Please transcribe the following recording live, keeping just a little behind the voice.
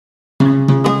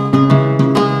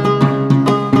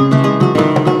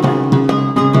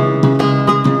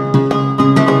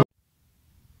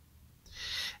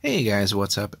Hey guys,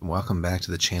 what's up? Welcome back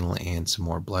to the channel and some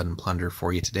more Blood and Plunder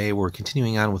for you today. We're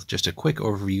continuing on with just a quick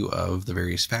overview of the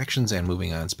various factions and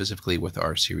moving on specifically with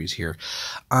our series here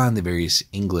on the various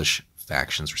English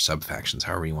factions or sub-factions,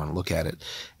 however you want to look at it.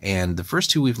 And the first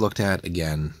two we've looked at,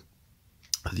 again,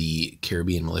 the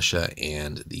Caribbean Militia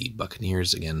and the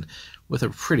Buccaneers, again, with a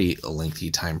pretty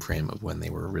lengthy time frame of when they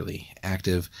were really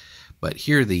active. But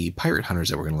here, the Pirate Hunters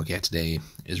that we're going to look at today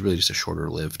is really just a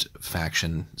shorter-lived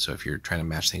faction. So if you're trying to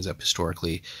match things up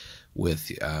historically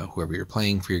with whoever you're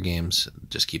playing for your games,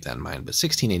 just keep that in mind. But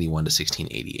 1681 to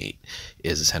 1688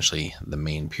 is essentially the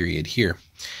main period here.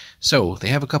 So they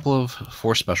have a couple of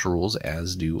force special rules,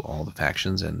 as do all the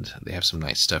factions, and they have some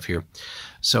nice stuff here.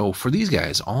 So for these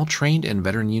guys, all trained and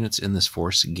veteran units in this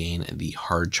force gain the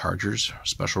Hard Chargers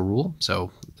special rule.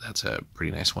 So that's a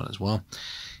pretty nice one as well.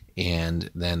 And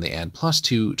then they add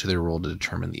 +2 to their roll to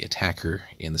determine the attacker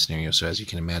in the scenario. So as you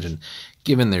can imagine,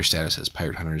 given their status as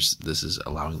pirate hunters, this is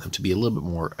allowing them to be a little bit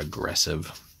more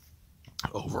aggressive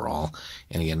overall.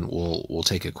 And again, we'll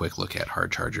take a quick look at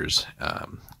hard chargers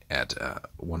at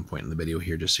one point in the video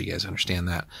here, just so you guys understand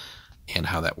that and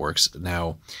how that works.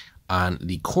 Now, on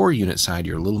the core unit side,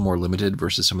 you're a little more limited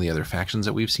versus some of the other factions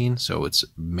that we've seen. So it's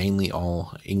mainly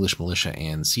all English militia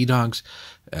and sea dogs.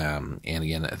 And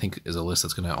again, I think is a list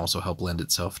that's going to also help lend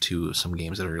itself to some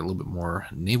games that are a little bit more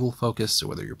naval focused. So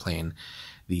whether you're playing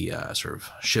the sort of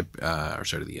ship or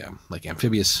sort of the like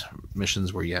amphibious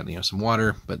missions where you have some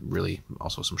water, but really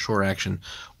also some shore action,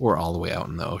 or all the way out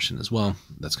in the ocean as well,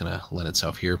 that's going to lend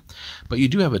itself here. But you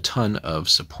do have a ton of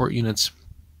support units.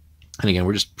 And again,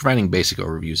 we're just providing basic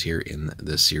overviews here in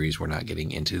this series. We're not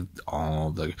getting into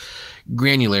all the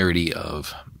granularity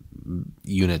of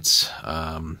units,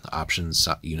 options,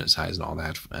 unit size, and all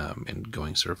that, and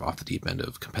going sort of off the deep end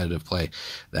of competitive play.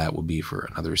 That will be for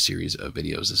another series of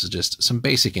videos. This is just some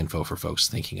basic info for folks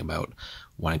thinking about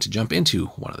wanting to jump into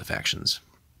one of the factions.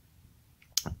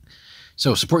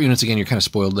 So support units, again, you're kind of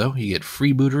spoiled though. You get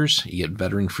freebooters, you get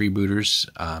veteran freebooters,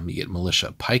 you get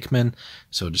militia pikemen,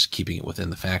 so just keeping it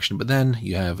within the faction. But then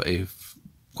you have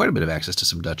quite a bit of access to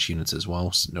some Dutch units as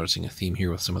well, noticing a theme here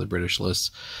with some of the British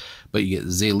lists. But you get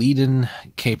Zeelieden,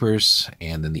 Capers,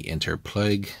 and then the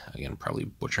Interplague. Again, probably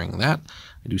butchering that.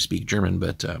 I do speak German,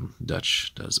 but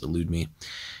Dutch does elude me.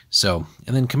 So,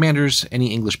 and then commanders,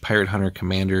 any English pirate hunter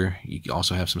commander. You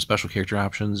also have some special character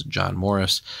options: John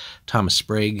Morris, Thomas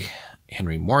Sprague,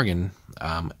 Henry Morgan,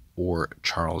 or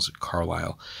Charles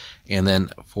Carlisle. And then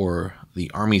for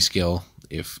the army skill,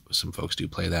 if some folks do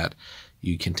play that,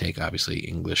 you can take obviously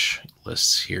English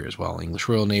lists here as well. English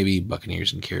Royal Navy,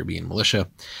 Buccaneers, and Caribbean Militia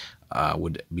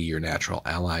would be your natural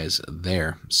allies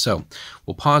there. So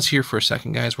we'll pause here for a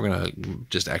second, guys. We're going to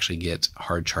just actually get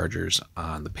hard chargers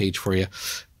on the page for you,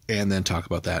 and then talk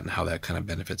about that and how that kind of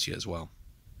benefits you as well.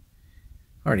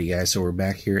 Alrighty guys, so we're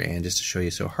back here, and just to show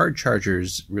you, so hard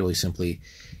chargers really simply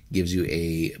gives you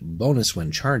a bonus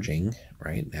when charging,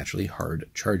 right? Naturally, hard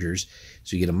chargers.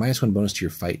 So you get a -1 bonus to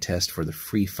your fight test for the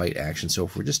free fight action. So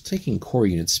if we're just taking core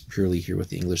units purely here with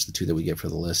the English, the two that we get for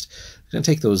the list, we're going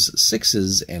to take those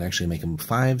 6s and actually make them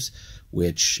 5s,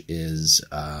 which is,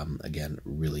 again,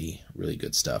 really, really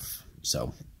good stuff.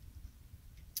 So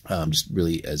just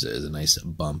really as a nice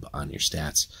bump on your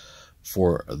stats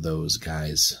for those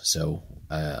guys. So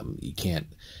you can't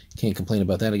complain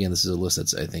about that. Again, this is a list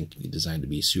that's, I think, designed to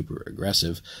be super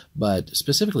aggressive, but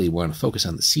specifically we want to focus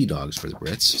on the sea dogs for the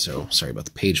Brits. So sorry about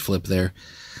the page flip there,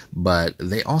 but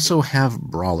they also have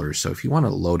brawlers. So if you want to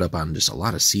load up on just a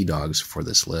lot of sea dogs for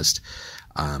this list,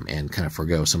 and kind of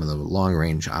forgo some of the long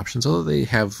range options, although they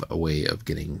have a way of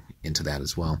getting into that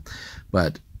as well,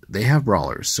 but they have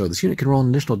brawlers. So this unit can roll an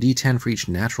additional d10 for each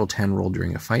natural 10 rolled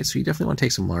during a fight. So you definitely want to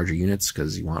take some larger units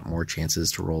because you want more chances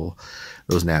to roll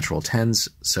those natural 10s.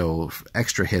 So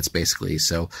extra hits basically.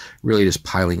 So really just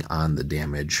piling on the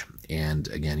damage. And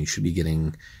again, you should be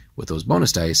getting, with those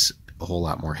bonus dice, a whole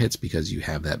lot more hits because you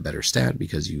have that better stat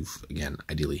because you've, again,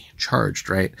 ideally charged,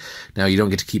 right? Now, you don't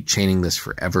get to keep chaining this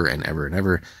forever and ever and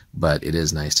ever, but it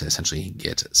is nice to essentially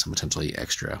get some potentially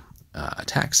extra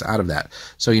attacks out of that.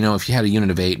 So, if you had a unit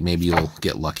of 8, maybe you'll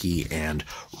get lucky and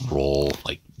roll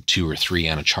like 2 or 3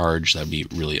 on a charge. That'd be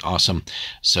really awesome.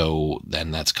 So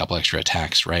then that's a couple extra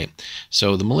attacks, right?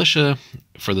 So the militia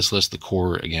for this list, the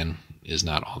core, again, is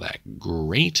not all that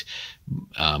great.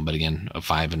 But again, a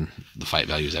 5 and the fight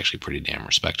value is actually pretty damn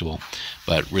respectable.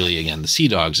 But really, again, the sea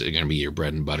dogs are going to be your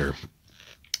bread and butter,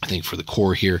 I think, for the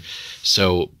core here.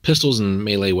 So pistols and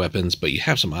melee weapons, but you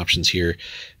have some options here.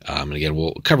 And again,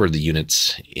 we'll cover the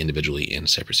units individually in a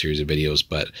separate series of videos,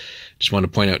 but just want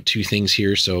to point out 2 things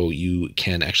here. So you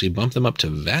can actually bump them up to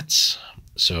vets.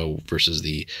 so versus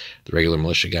the regular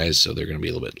militia guys, so they're going to be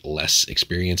a little bit less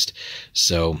experienced.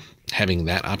 So having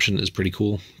that option is pretty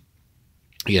cool.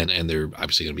 Again, and they're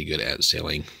obviously going to be good at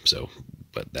sailing, so,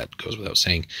 but that goes without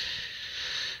saying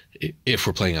if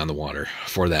we're playing on the water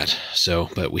for that. So,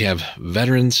 but we have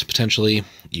veterans potentially.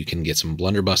 You can get some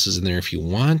blunderbusses in there if you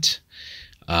want.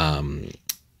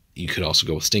 You could also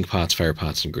go with stink pots, fire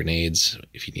pots, and grenades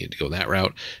if you needed to go that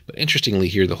route. But interestingly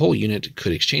here, the whole unit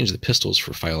could exchange the pistols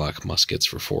for firelock muskets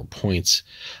for 4 points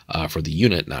for the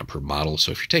unit, not per model.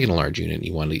 So if you're taking a large unit and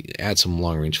you want to add some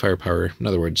long-range firepower, in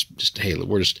other words, just, hey,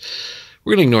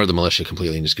 we're going to ignore the militia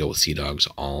completely and just go with Sea Dogs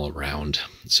all around.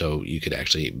 So you could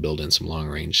actually build in some long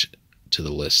range to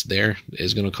the list there. It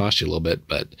is going to cost you a little bit,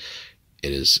 but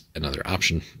it is another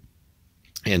option.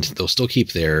 And they'll still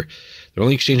keep they're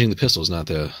only exchanging the pistols, not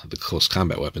the close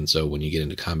combat weapon. So when you get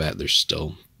into combat, they're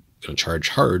still going to charge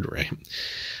hard, right?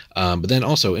 But then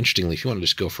also, interestingly, if you want to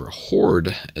just go for a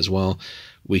horde as well,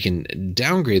 we can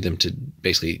downgrade them to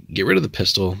basically get rid of the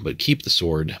pistol, but keep the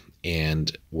sword,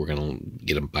 and we're going to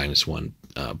get a -1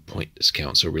 point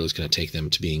discount. So really it's going to take them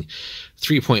to being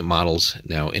 3-point models.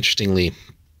 Now, interestingly,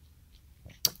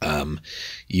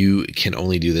 you can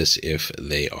only do this if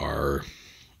they are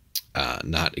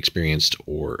not experienced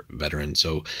or veteran.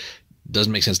 So it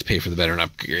doesn't make sense to pay for the veteran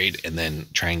upgrade and then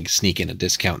try and sneak in a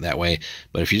discount that way.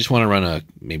 But if you just want to run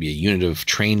maybe a unit of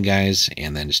trained guys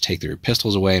and then just take their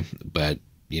pistols away, but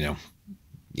you know,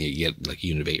 you get like a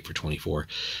unit of 8 for 24,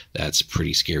 that's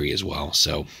pretty scary as well.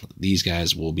 So these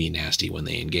guys will be nasty when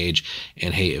they engage.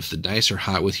 And hey, if the dice are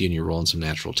hot with you and you're rolling some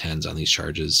natural 10s on these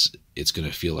charges, it's going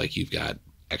to feel like you've got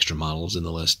extra models in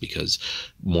the list because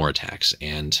more attacks,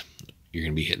 and you're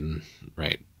going to be hitting,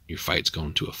 right, your fight's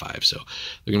going to a 5. So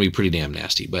they're going to be pretty damn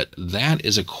nasty. But that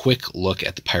is a quick look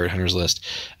at the Pirate Hunters list.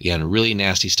 Again, really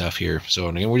nasty stuff here. So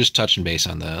again, we're just touching base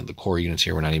on the core units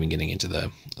here. We're not even getting into the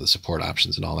support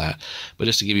options and all that. But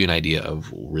just to give you an idea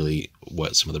of really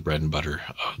what some of the bread and butter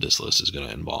of this list is going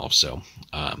to involve. So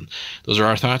those are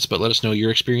our thoughts, but let us know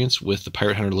your experience with the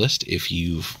Pirate Hunter list if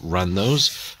you've run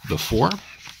those before.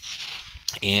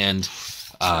 And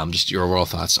just your overall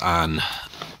thoughts on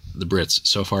the Brits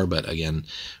so far. But again,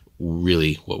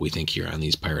 really what we think here on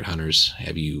these Pirate Hunters.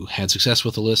 Have you had success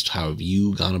with the list? How have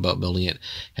you gone about building it?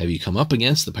 Have you come up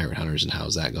against the Pirate Hunters, and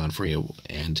how's that gone for you?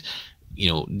 And you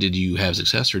know, did you have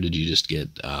success, or did you just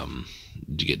get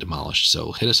demolished?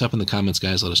 So hit us up in the comments,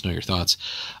 guys. Let us know your thoughts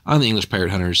on the English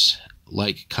Pirate Hunters.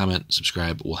 Like, comment,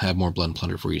 subscribe. We'll have more Blood and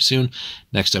Plunder for you soon.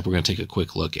 Next up, we're going to take a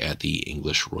quick look at the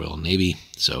English Royal Navy.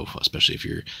 So especially if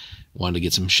you're wanting to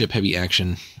get some ship-heavy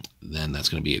action, then that's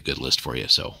going to be a good list for you.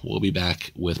 So we'll be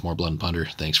back with more Blood and Plunder.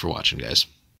 Thanks for watching, guys.